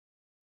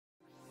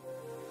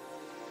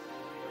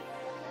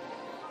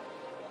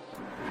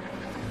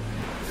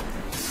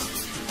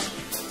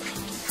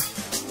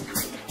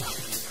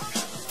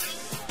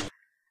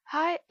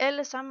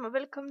alle sammen, og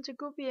velkommen til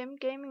GoBM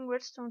Gaming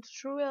Redstone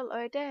Tutorial,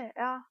 og i dag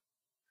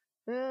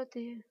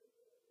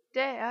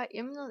er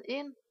emnet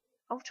en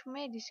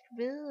automatisk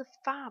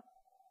hvedefarm.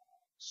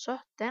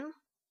 Sådan.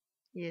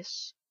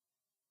 Yes.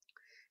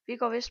 Vi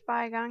går vist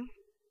bare i gang.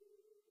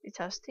 Vi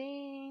tager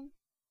sten.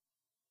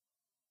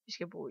 Vi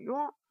skal bruge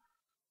jord.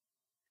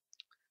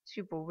 Vi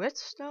skal bruge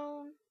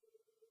redstone.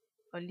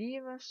 Og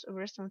levers og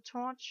redstone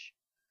torch.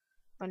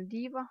 Og en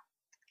lever.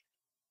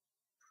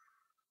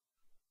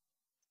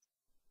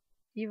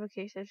 Lever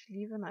kan ikke sætte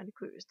lever, nej det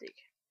kunne jeg vist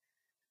ikke.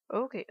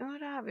 Okay,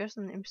 der har vi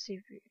også en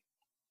MC-by.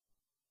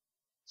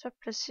 Så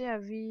placerer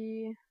vi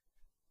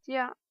de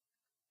her.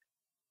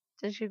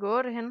 Den skal gå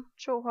 8 hen,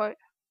 2 høj.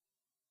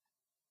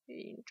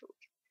 1, 2,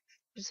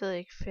 det sidder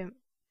ikke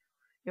 5.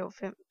 Jo,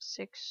 5,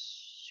 6,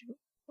 7,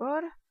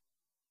 8.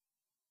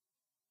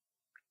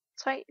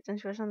 3, den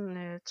skal være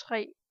sådan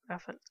 3, i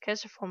hvert fald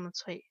kasseformet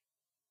 3.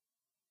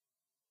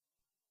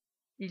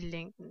 I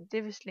længden, det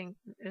er vist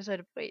længden, eller så er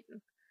det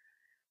bredden.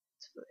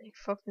 Så ved jeg ikke,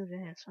 fuck nu det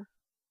her altså.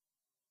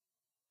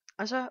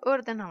 Og så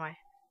 8 den her vej.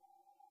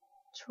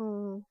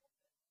 2,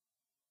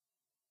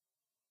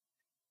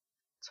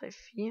 3,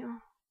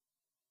 4.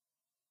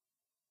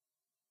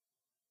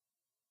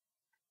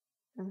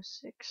 5,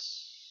 6,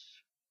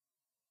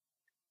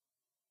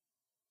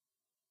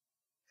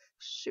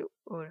 7,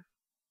 8.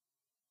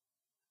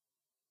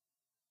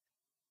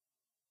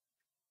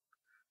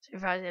 Så vi er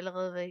faktisk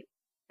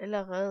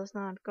allerede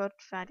snart godt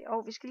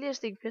færdige. Vi skal lige have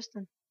stikket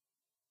pisten.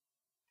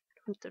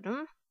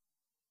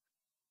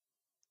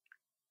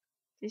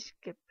 Det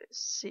skal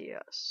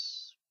placeres.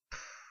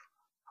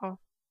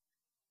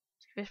 Det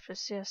skal vist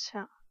placeres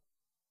her.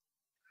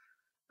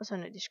 Og så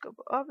når de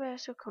skubber opad,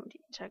 så kommer de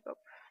en tak op.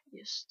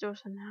 Yes, det var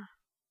sådan her.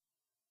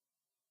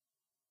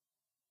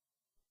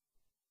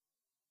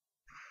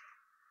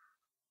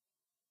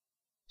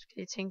 Skal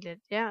lige tænke lidt.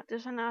 Ja, det er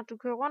sådan her, at du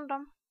kører rundt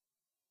om.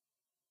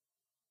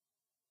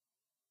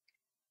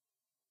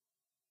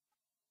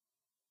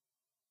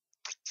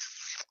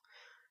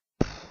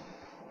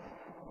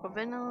 Og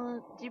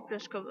vandet, de bliver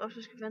skubbet op,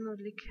 så skal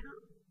vandet ligge her.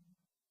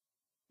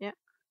 Ja.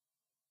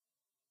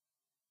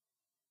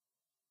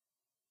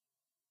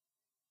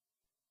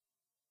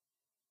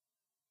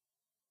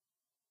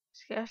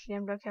 Skal jeg også lige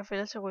en blok her, for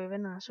ellers så ryger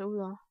vandet altså ud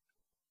over.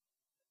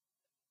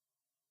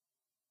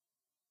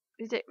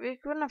 Vi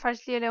begynder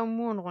faktisk lige at lave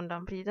muren rundt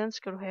om, fordi den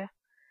skal du have.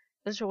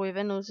 Ellers så ryger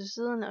vandet ud til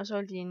siderne, og så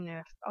vil din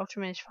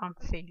automatisk farm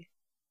fail.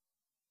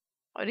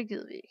 Og det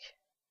gider vi ikke.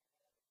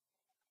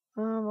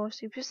 Og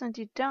vores pister,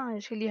 de er der.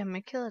 Jeg skal lige have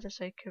markeret det,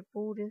 så jeg kan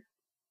bruge det,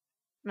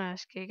 når jeg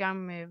skal i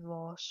gang med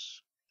vores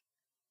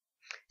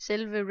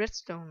selve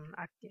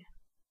redstone-agtige.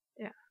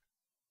 Ja.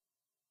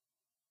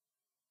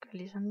 Gør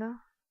lige sådan der.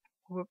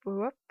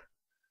 Up.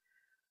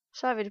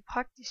 Så er vi det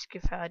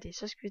praktiske færdige.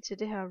 Så skal vi til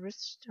det her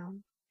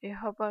redstone. Vi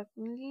hopper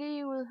den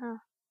lige ud her.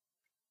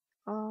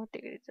 Og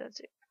det kan det der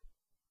til.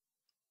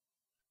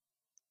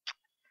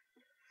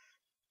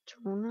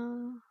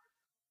 200.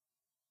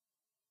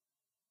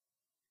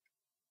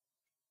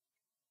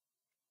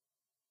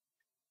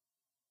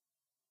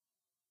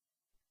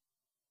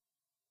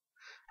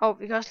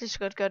 Vi kan også lige så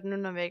godt gøre det nu,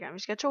 når vi er i gang. Vi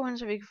skal have 2 hen,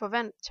 så vi kan få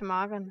vand til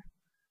markerne.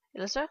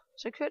 Ellers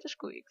så kører det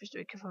sgu ikke, hvis du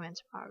ikke kan få vand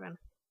til markerne.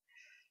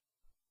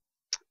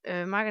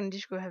 Markerne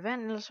de skulle have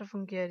vand, ellers så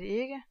fungerer det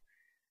ikke.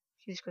 Kan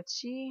jeg lige så godt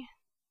sige.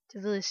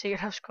 Det ved I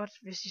sikkert også godt,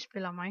 hvis I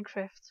spiller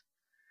MineCraft.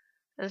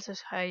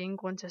 Ellers har jeg ingen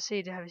grund til at se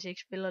det her, hvis I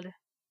ikke spiller det.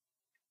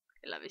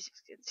 Eller hvis I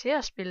skal til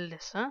at spille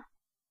det, så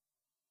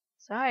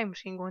har I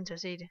måske ingen grund til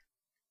at se det.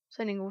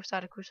 Så er det en god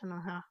start at kunne sådan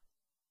noget her.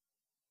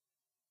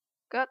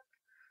 Godt.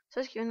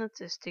 Så skal vi ned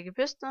til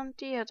stikkepisterne.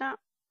 De er der.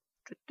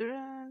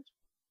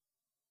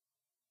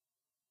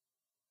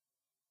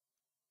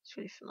 Så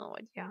skal lige finde ud af, hvor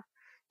de er.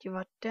 De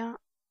var der.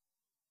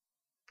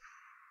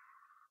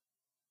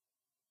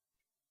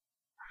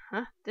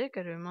 Aha, det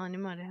gør det jo meget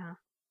nemmere det her.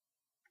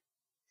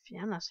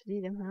 Fjerner så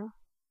lige dem her.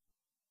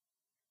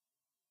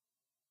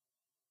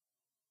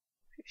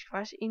 Vi skal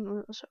faktisk ind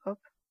ud og så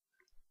op.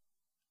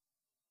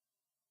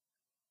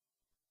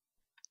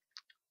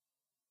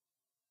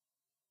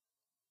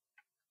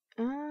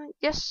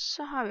 Yes,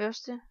 så har vi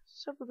også det.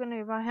 Så begynder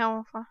vi bare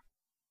heroverfra.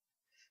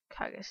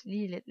 Kakkes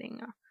lige lidt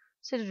længere.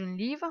 Sætter du en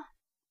lever.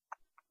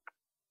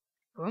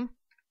 Bum.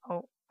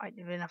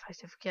 Det vender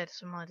faktisk det forkerte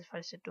så meget, det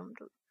faktisk ser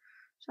dumt ud.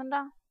 Sådan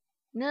der.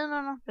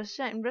 Nedenunder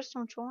placerer en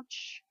redstone torch.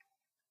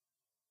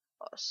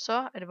 Og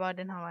så er det bare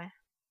den her vej.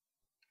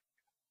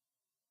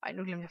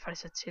 Nu glemte jeg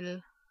faktisk at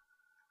tælle.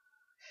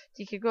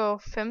 De kan gå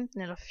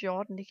 15 eller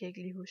 14, det kan jeg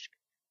ikke lige huske.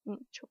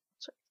 1, 2,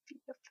 3,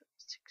 4, 5,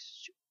 6,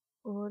 7,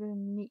 8,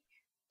 9,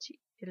 10,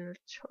 11,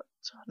 12,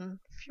 13,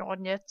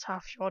 14. Jeg tager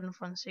 14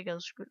 for en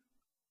sikkerheds skyld.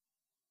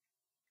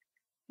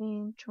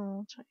 1,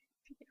 2, 3,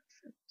 4,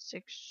 5,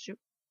 6, 7.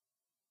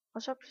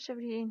 Og så placerer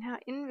vi lige en her,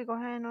 inden vi går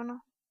herind under.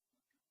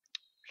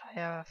 Plejer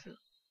jeg i hvert fald.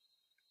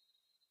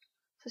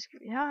 Så skal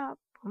vi her.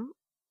 Bum.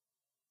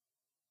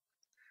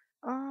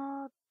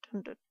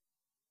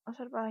 Og så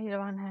er det bare hele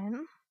vejen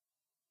herinde.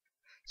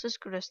 Så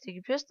skal der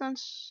stikke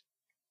pistons.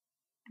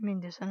 Jeg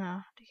mener det er sådan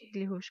her, det kan jeg ikke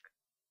lige huske.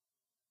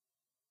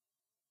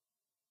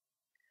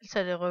 Så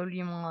er det røv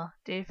lige meget.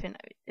 Det finder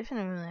vi. Det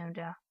finder vi ud af, om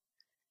det er.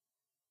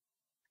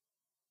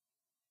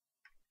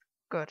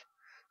 Godt.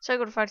 Så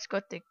kan du faktisk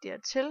godt dække det her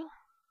til.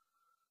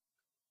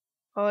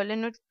 Og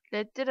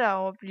lad det der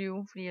over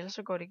blive, fordi ellers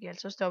så går det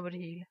galt. Så stopper det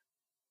hele.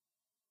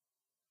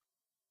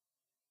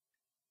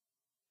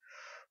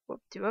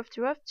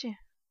 Wupti.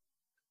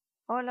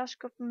 Og lad os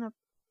skubbe den op.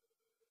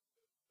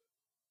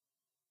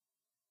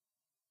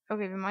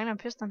 Okay, vi mangler en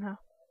piston her.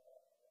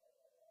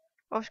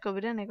 Hvorfor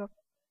skubber den ikke op?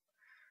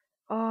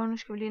 Nu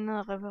skal vi lige ned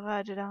og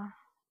reparere det der.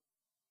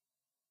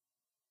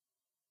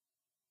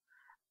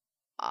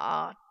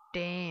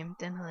 Damn,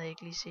 den havde jeg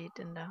ikke lige set,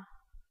 den der.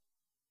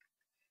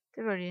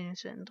 Det var lige nødt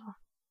til at ændre.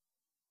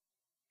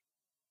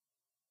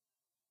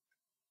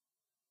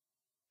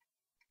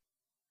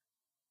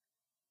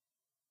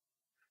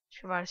 Jeg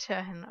skal faktisk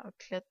herhen og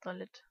klatre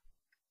lidt.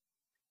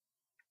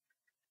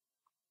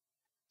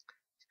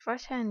 Jeg skal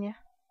faktisk herhen, ja.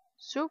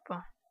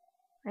 Super.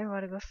 Det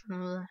var det godt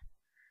fundet ud af.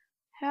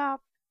 Herop.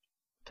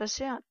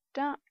 Placer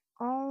der.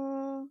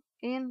 Og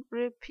en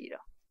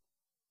repeater.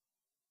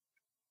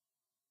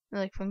 Jeg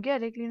ved ikke, fungerer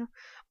det ikke lige nu?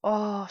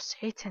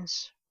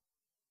 Satans.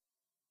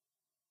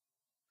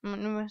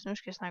 Nu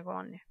skal jeg snakke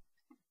ordentligt.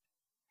 Jeg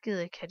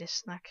gider ikke have det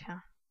snak her.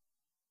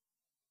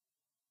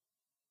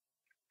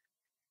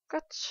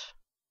 Godt.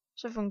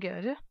 Så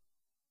fungerer det.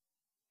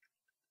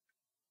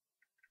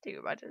 Det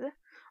kan bare det.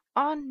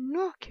 Og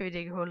nu kan vi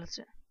dække hullet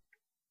til.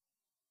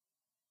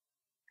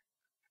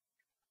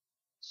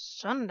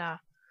 Sådan der.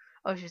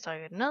 Og hvis vi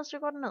trækker det ned, så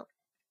går det ned.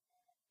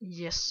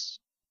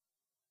 Yes.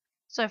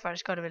 Så er jeg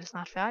faktisk godt og vel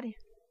snart færdig.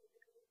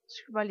 Så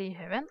skal vi bare lige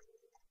have vand.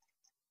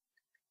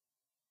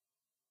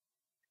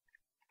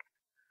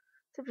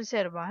 Det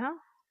placerer du bare her.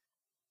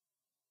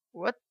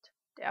 What?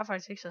 Det er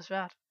faktisk ikke så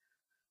svært.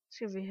 Så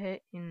skal vi have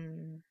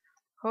en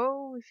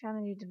vi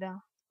fjerner lige det der.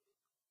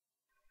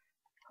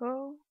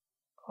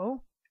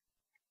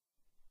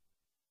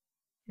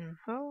 En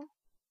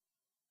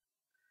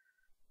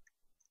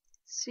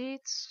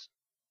seeds.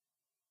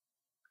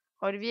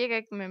 Og det virker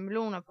ikke med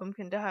melon og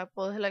pumpkin. Det har jeg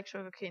prøvet. Heller ikke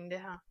sugarcane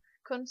det her.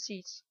 Kun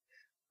seeds.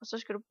 Og så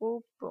skal du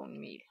bruge bone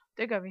meal.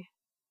 Det gør vi.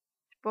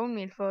 Bone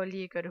meal for at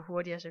lige gøre det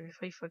hurtigere, så vi er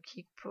fri for at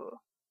kigge på.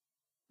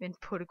 Vent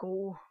på det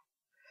gode.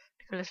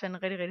 Det kan ellers være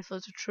en rigtig, rigtig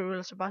fed tutorial.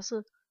 Og så bare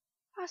sidde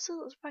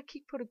og så bare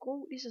kigge på det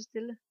gode lige så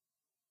stille.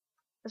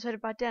 Og så er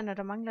det bare der, når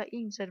der mangler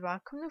en, så er det bare,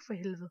 kom nu for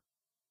helvede.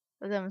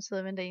 Og der man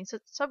sidder og venter en,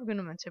 så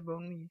begynder man til at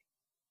bone meal.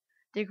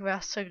 Det kunne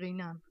være så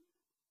grineren.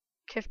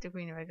 Kæft, det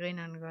kunne egentlig være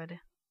grineren at gøre det.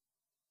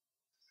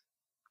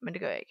 Men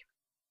det gør jeg ikke.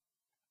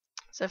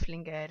 Så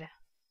flink er jeg det.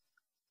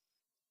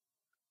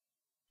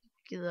 Jeg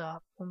gider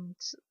at bruge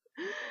tid.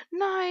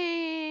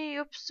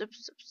 Nej! Ups.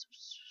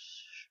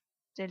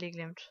 Det er lige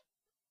glemt.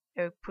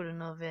 Jeg har jo ikke puttet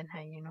noget vand her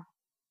endnu.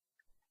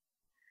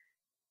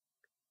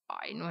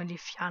 Nu har de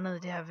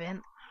fjernet det her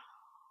vand.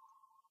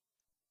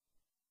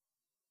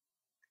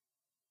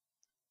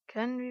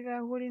 Kan vi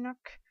være hurtige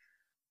nok?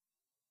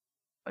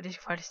 Og det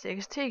skal faktisk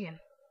stikkes til igen.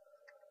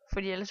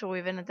 Fordi ellers så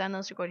ryger vandet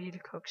dernede, så går det hele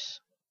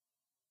koks.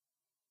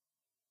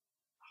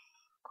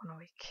 Gå nu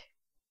ikke.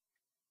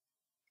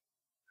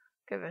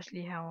 Gør vi også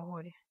lige herovre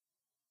hurtigt.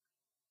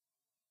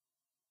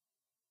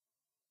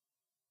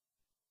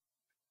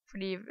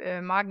 Fordi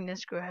marken den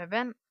skal jo have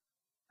vand.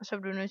 Og så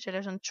bliver du nødt til at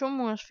lave sådan 2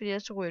 murs, fordi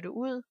ellers så ryger det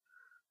ud.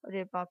 Og det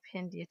er bare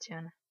pænt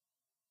irriterende.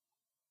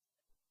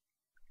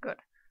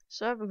 Godt.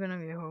 Så begynder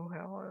vi at håbe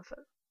herovre i hvert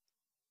fald.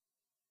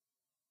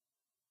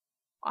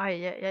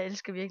 Jeg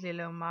elsker virkelig at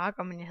lave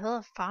marker, men jeg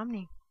hader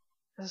farming.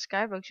 Altså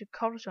skybox og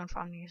cobblestone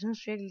farming. Jeg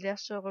synes virkelig, det er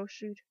så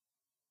røvsygt.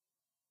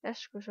 Det er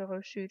sgu så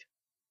røvsygt.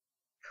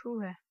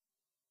 Puha.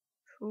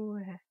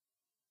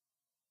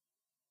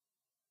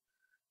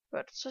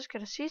 Godt, så skal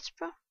der seeds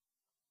på.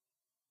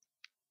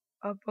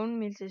 Og bone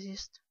meal til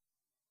sidst.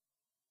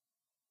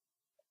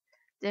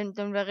 Den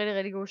vil være rigtig,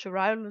 rigtig god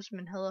survival, hvis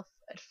man hader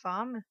at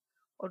farme.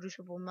 Og du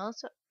skal bruge mad,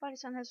 så bare lige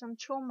sådan her sådan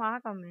 2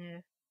 marker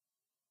med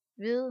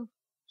hvede.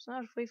 Så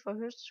er du fri for at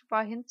høste, så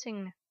bare hente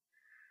tingene.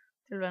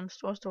 Det vil være en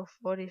stor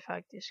fordel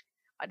faktisk.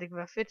 Og det kunne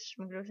være fedt, hvis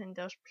man kunne sådan,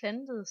 der også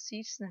plantede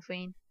seedsene for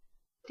en.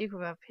 Det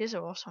kunne være pisse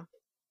awesome.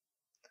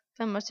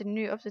 Så er man også til den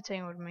nye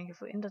opdatering, hvor man kan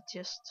få ender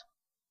chest.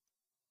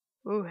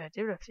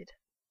 Det bliver fedt.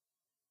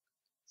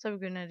 Så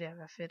begynder det at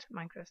være fedt,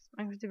 Minecraft.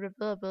 Det bliver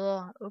bedre og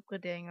bedre,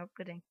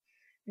 opgradering.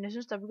 Men jeg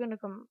synes, der er begyndt at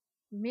komme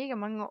mega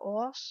mange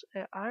ores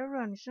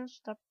iron. Jeg synes,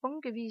 der er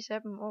bunkevis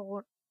af dem over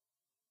rundt.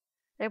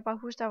 Jeg kan bare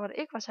huske, der hvor der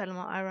ikke var særlig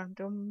meget iron.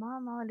 Det var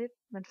meget, meget lidt,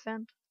 man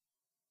fandt.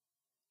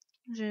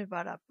 Nu synes jeg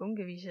bare, der er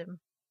bunkevis af dem.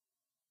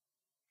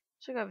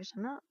 Så gør vi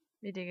sådan her.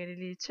 Vi dækker det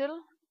lige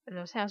til.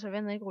 Ellers her, så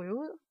vandet ikke ryger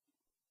ud.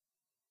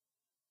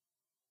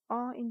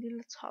 Og en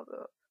lille trappe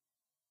op.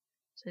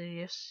 Så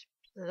det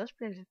også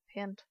bliver lidt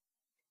pænt.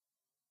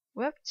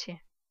 Webti.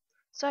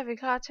 Så er vi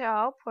klar til at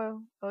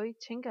afprøve. Og I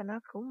tænker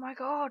nok, oh my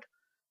god.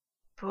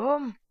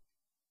 Bum.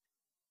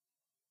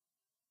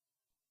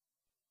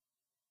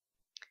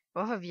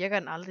 Hvorfor virker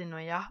den aldrig, når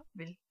jeg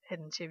vil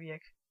have den til at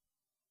virke?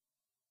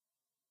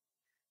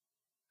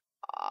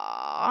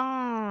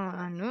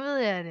 Nu ved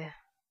jeg det.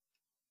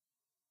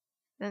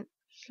 Den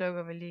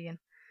slukker vi lige igen.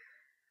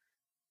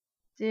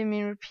 Det er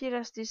mine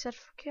repeaters, de er sat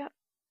forkert.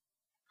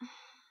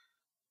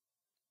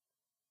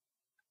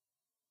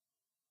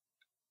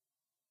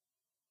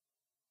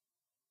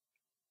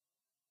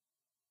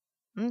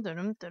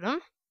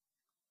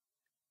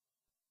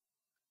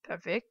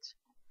 Perfekt.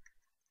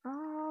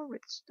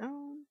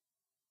 Redstone.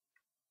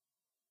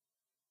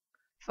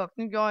 Fuck,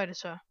 nu gjorde jeg det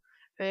så.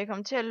 Jeg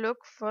kom til at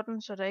lukke for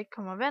den, så der ikke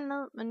kommer vand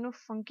ned, men nu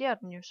fungerer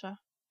den jo så.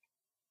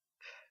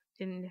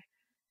 Endelig.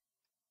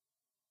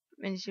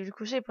 Men hvis vi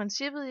kunne se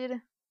princippet i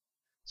det,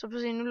 så prøv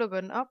at se, nu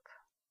lukker den op.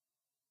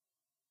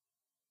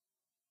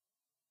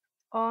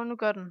 Og nu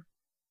gør den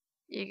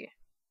ikke.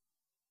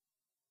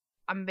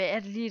 Jamen, hvad er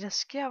det lige, der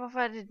sker? Hvorfor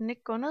er det, den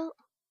ikke går ned?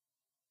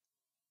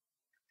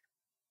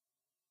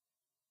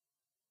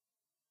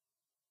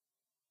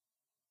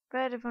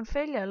 Hvad er det for en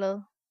fejl, jeg har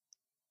lavet?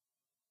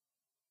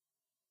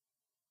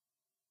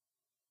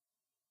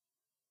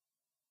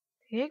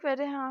 Det kan ikke være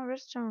det her,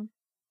 redstone.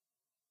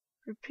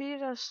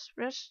 Repeaters,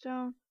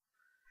 redstone.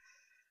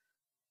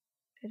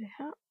 Er det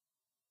her?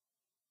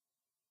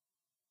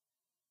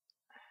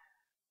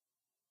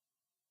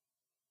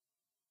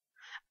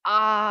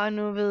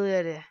 Nu ved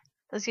jeg det.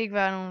 Der skal ikke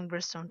være nogen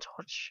redstone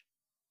torch.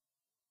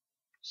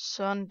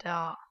 Sådan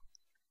der.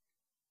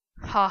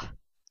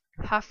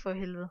 Ha for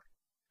helvede.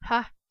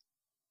 Ha.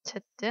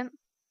 Tag den.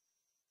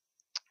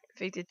 Jeg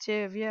fik det til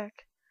at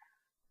virke.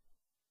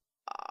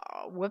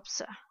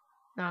 Whoops.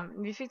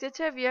 Nå, vi fik det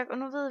til at virke, og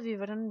nu ved vi,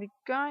 hvordan vi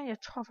gør.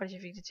 Jeg tror faktisk,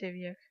 jeg fik det til at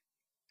virke.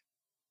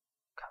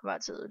 Kom bare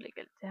til at ødelægge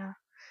alt det her.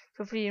 Det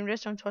var fordi en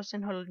redstone torch,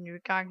 den holder den jo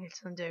i gang hele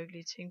tiden. Det har jeg jo ikke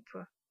lige tænkt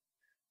på.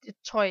 Det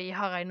tror jeg, I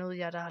har regnet ud,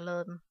 jer der har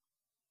lavet den.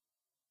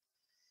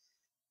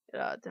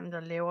 Eller dem, der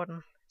laver den.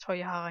 Jeg tror,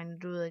 jeg har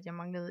regnet ud, at jeg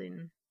manglede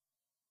en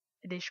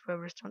det skulle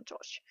være redstone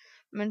torch.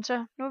 Men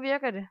så, nu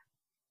virker det.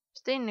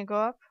 Stenene går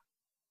op.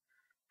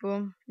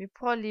 Bum. Vi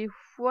prøver lige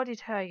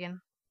hurtigt her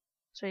igen.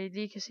 Så I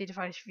lige kan se, at det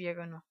faktisk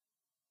virker nu.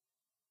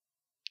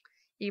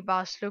 I kan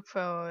bare slukke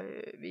for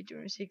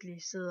videoen, hvis I ikke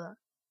lige sidder.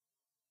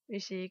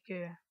 Hvis I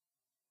ikke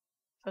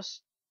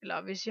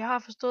eller hvis I har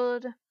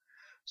forstået det,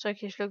 så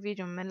kan I slukke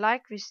videoen. Men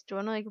like, hvis det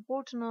var noget, I kunne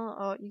bruge til noget,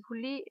 og I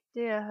kunne lide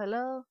det, jeg har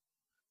lavet,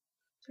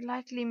 så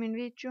like lige min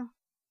video.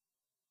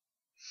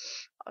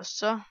 Og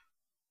så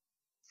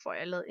får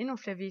jeg lavet endnu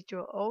flere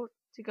videoer, og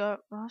det gør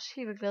mig også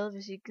helt vildt glad,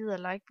 hvis I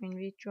gider like mine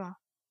videoer.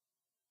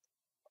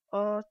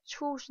 Og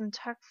tusind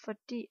tak,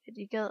 fordi at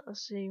I gad at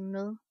se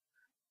med.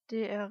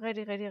 Det er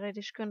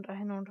rigtig skønt at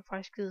have nogen, der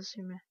faktisk gider at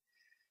se med.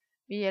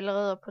 Vi er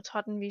allerede på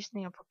 13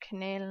 visninger på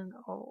kanalen,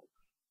 og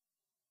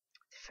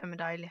det er fandme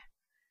dejligt.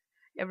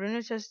 Jeg blev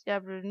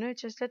nødt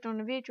til at slette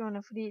nogle af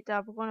videoerne, fordi der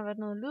er på grund af været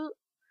noget lyd,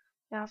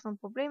 jeg har haft nogle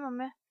problemer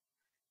med.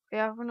 Og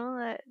jeg har fundet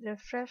ud af, at det er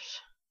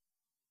Fraps.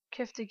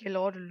 Kæft, det kan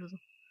lorte lyd.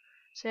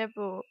 Så jeg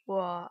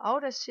bruger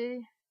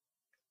Automatisk.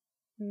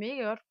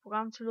 Mega godt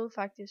program til lyd,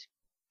 faktisk.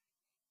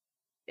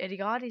 Er de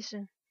gratis?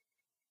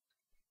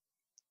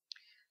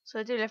 Så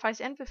det vil jeg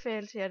faktisk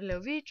anbefale til jer at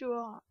lave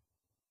videoer.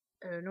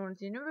 Nogle af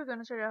de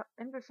nybegyndere, så vil jeg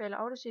anbefale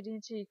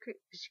Automatisk til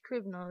hvis I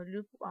køber noget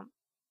lydprogram.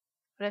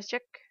 Og lad os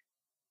tjekke.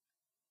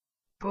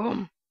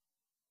 Boom!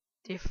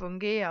 Det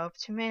fungerer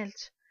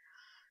optimalt.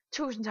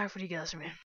 Tusind tak fordi I gad at se med.